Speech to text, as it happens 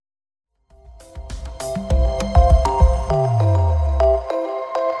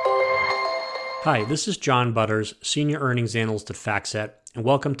Hi, this is John Butters, Senior Earnings Analyst at FactSet, and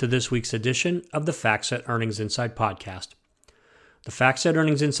welcome to this week's edition of the FactSet Earnings Insight Podcast. The FactSet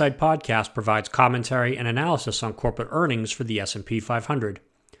Earnings Insight Podcast provides commentary and analysis on corporate earnings for the S&P 500.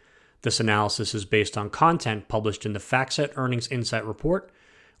 This analysis is based on content published in the FactSet Earnings Insight Report,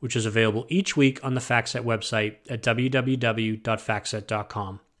 which is available each week on the FactSet website at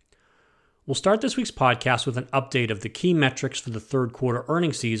www.factset.com. We'll start this week's podcast with an update of the key metrics for the third quarter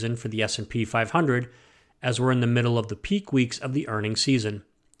earnings season for the S&P 500, as we're in the middle of the peak weeks of the earnings season.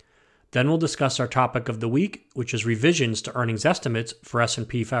 Then we'll discuss our topic of the week, which is revisions to earnings estimates for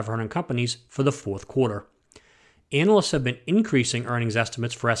S&P 500 companies for the fourth quarter. Analysts have been increasing earnings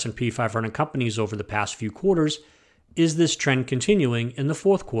estimates for S&P 500 companies over the past few quarters. Is this trend continuing in the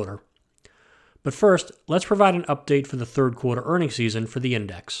fourth quarter? But first, let's provide an update for the third quarter earnings season for the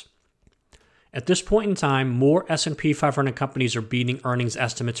index. At this point in time, more S&P 500 companies are beating earnings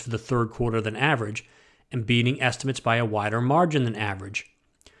estimates for the third quarter than average, and beating estimates by a wider margin than average.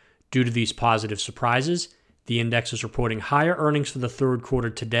 Due to these positive surprises, the index is reporting higher earnings for the third quarter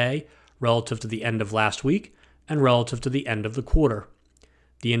today relative to the end of last week and relative to the end of the quarter.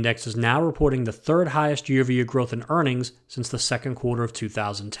 The index is now reporting the third highest year-over-year growth in earnings since the second quarter of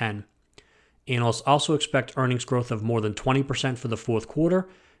 2010. Analysts also expect earnings growth of more than 20% for the fourth quarter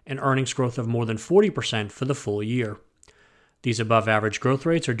and earnings growth of more than 40% for the full year. These above-average growth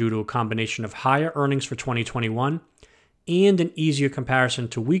rates are due to a combination of higher earnings for 2021 and an easier comparison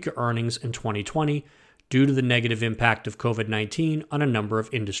to weaker earnings in 2020 due to the negative impact of COVID-19 on a number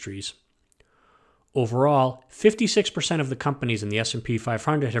of industries. Overall, 56% of the companies in the S&P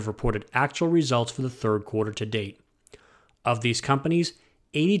 500 have reported actual results for the third quarter to date. Of these companies,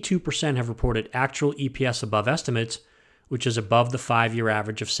 82% have reported actual EPS above estimates, which is above the 5-year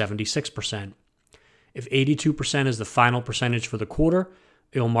average of 76%. If 82% is the final percentage for the quarter,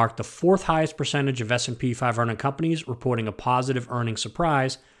 it will mark the fourth highest percentage of S&P 500 companies reporting a positive earnings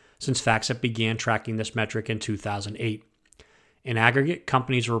surprise since FactSet began tracking this metric in 2008. In aggregate,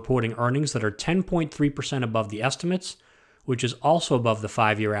 companies are reporting earnings that are 10.3% above the estimates, which is also above the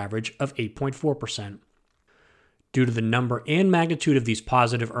 5-year average of 8.4%. Due to the number and magnitude of these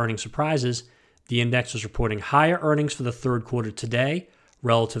positive earnings surprises, the index is reporting higher earnings for the third quarter today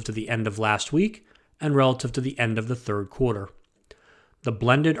relative to the end of last week and relative to the end of the third quarter. The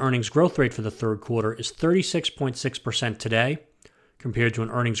blended earnings growth rate for the third quarter is 36.6% today, compared to an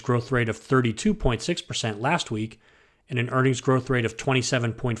earnings growth rate of 32.6% last week and an earnings growth rate of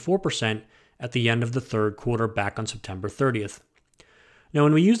 27.4% at the end of the third quarter back on September 30th. Now,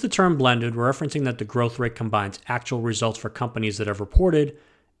 when we use the term blended, we're referencing that the growth rate combines actual results for companies that have reported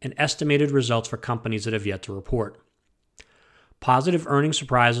and estimated results for companies that have yet to report. Positive earnings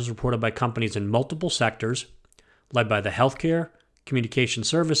surprises reported by companies in multiple sectors, led by the healthcare, communication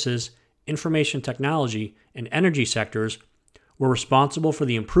services, information technology, and energy sectors, were responsible for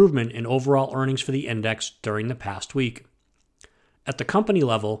the improvement in overall earnings for the index during the past week. At the company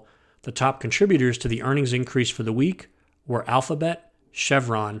level, the top contributors to the earnings increase for the week were Alphabet,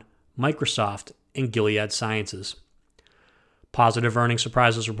 Chevron, Microsoft, and Gilead Sciences. Positive earnings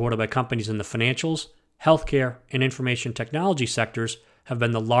surprises reported by companies in the financials, healthcare, and information technology sectors have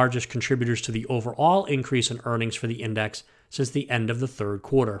been the largest contributors to the overall increase in earnings for the index since the end of the third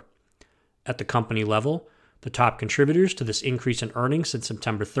quarter. At the company level, the top contributors to this increase in earnings since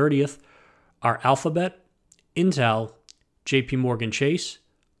September 30th are Alphabet, Intel, JP Morgan Chase,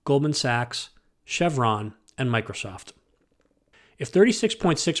 Goldman Sachs, Chevron, and Microsoft. If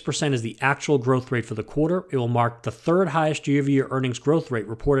 36.6% is the actual growth rate for the quarter, it will mark the third highest year-over-year earnings growth rate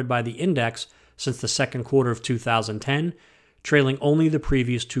reported by the index since the second quarter of 2010, trailing only the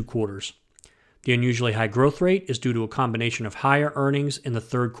previous two quarters. The unusually high growth rate is due to a combination of higher earnings in the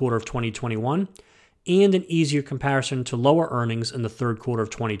third quarter of 2021 and an easier comparison to lower earnings in the third quarter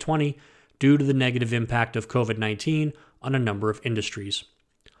of 2020 due to the negative impact of COVID-19 on a number of industries.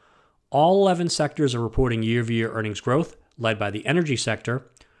 All 11 sectors are reporting year-over-year earnings growth, led by the energy sector,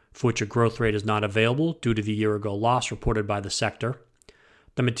 for which a growth rate is not available due to the year-ago loss reported by the sector,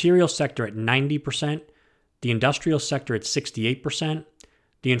 the materials sector at 90%, the industrial sector at 68%,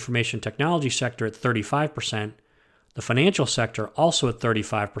 the information technology sector at 35%, the financial sector also at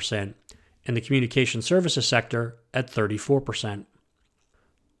 35%, and the communication services sector at 34%.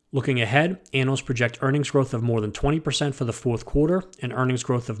 Looking ahead, analysts project earnings growth of more than 20% for the fourth quarter and earnings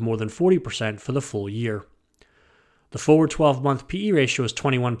growth of more than 40% for the full year. The forward 12-month PE ratio is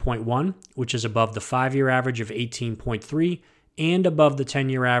 21.1, which is above the 5-year average of 18.3 and above the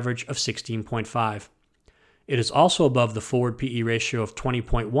 10-year average of 16.5. It is also above the forward PE ratio of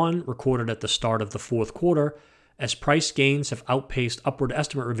 20.1 recorded at the start of the fourth quarter, as price gains have outpaced upward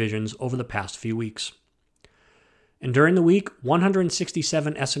estimate revisions over the past few weeks. And during the week,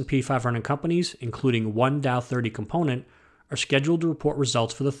 167 S&P 500 companies, including one Dow 30 component, are scheduled to report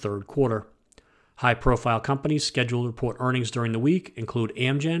results for the third quarter. High-profile companies scheduled to report earnings during the week include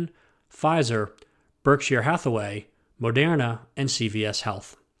Amgen, Pfizer, Berkshire Hathaway, Moderna, and CVS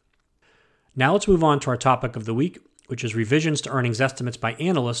Health. Now let's move on to our topic of the week, which is revisions to earnings estimates by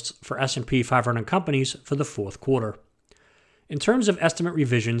analysts for S&P 500 companies for the fourth quarter. In terms of estimate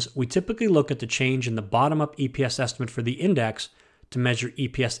revisions, we typically look at the change in the bottom-up EPS estimate for the index to measure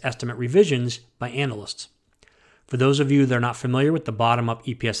EPS estimate revisions by analysts. For those of you that are not familiar with the bottom-up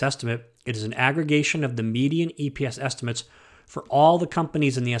EPS estimate, it is an aggregation of the median EPS estimates for all the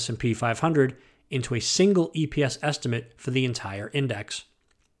companies in the S&P 500 into a single EPS estimate for the entire index.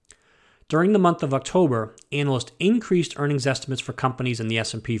 During the month of October, analysts increased earnings estimates for companies in the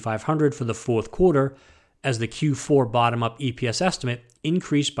S&P 500 for the fourth quarter as the Q4 bottom-up EPS estimate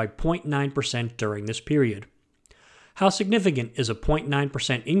increased by 0.9% during this period. How significant is a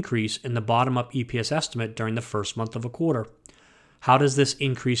 0.9% increase in the bottom-up EPS estimate during the first month of a quarter? How does this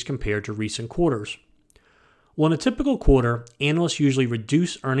increase compare to recent quarters? Well, in a typical quarter, analysts usually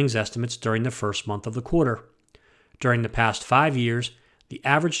reduce earnings estimates during the first month of the quarter. During the past 5 years, the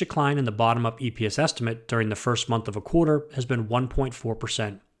average decline in the bottom-up EPS estimate during the first month of a quarter has been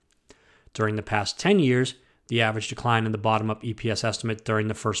 1.4%. During the past 10 years, the average decline in the bottom-up EPS estimate during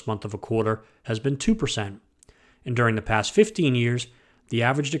the first month of a quarter has been 2%. And during the past 15 years, the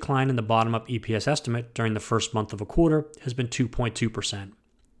average decline in the bottom-up EPS estimate during the first month of a quarter has been 2.2%.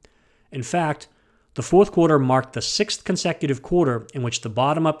 In fact, the fourth quarter marked the sixth consecutive quarter in which the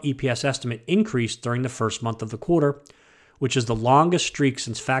bottom-up EPS estimate increased during the first month of the quarter, which is the longest streak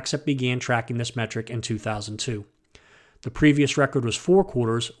since FactSet began tracking this metric in 2002. The previous record was 4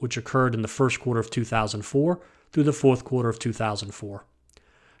 quarters, which occurred in the first quarter of 2004 through the fourth quarter of 2004.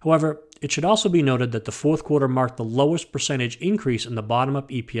 However, it should also be noted that the fourth quarter marked the lowest percentage increase in the bottom-up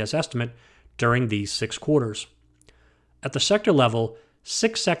EPS estimate during these 6 quarters. At the sector level,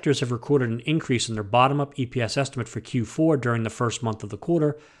 6 sectors have recorded an increase in their bottom-up EPS estimate for Q4 during the first month of the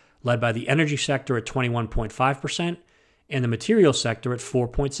quarter, led by the energy sector at 21.5% and the materials sector at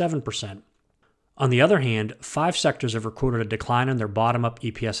 4.7%. On the other hand, 5 sectors have recorded a decline in their bottom-up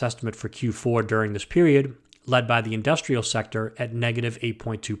EPS estimate for Q4 during this period, led by the industrial sector at negative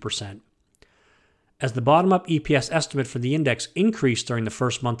 8.2%. As the bottom-up EPS estimate for the index increased during the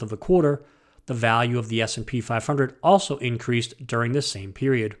first month of the quarter, the value of the S&P 500 also increased during this same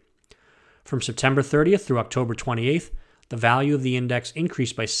period. From September 30th through October 28th, the value of the index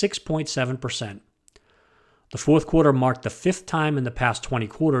increased by 6.7%. The fourth quarter marked the 5th time in the past 20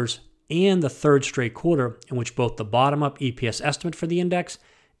 quarters and the 3rd straight quarter in which both the bottom-up EPS estimate for the index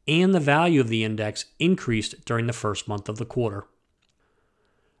and the value of the index increased during the first month of the quarter.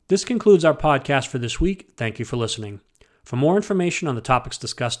 This concludes our podcast for this week. Thank you for listening. For more information on the topics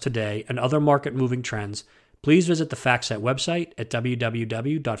discussed today and other market-moving trends, please visit the FactSet website at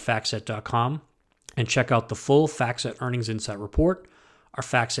www.factset.com and check out the full FactSet Earnings Insight Report, our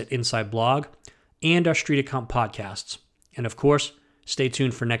FactSet Insight blog, and our Street Account podcasts. And of course, stay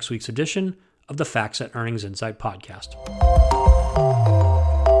tuned for next week's edition of the FactSet Earnings Insight podcast.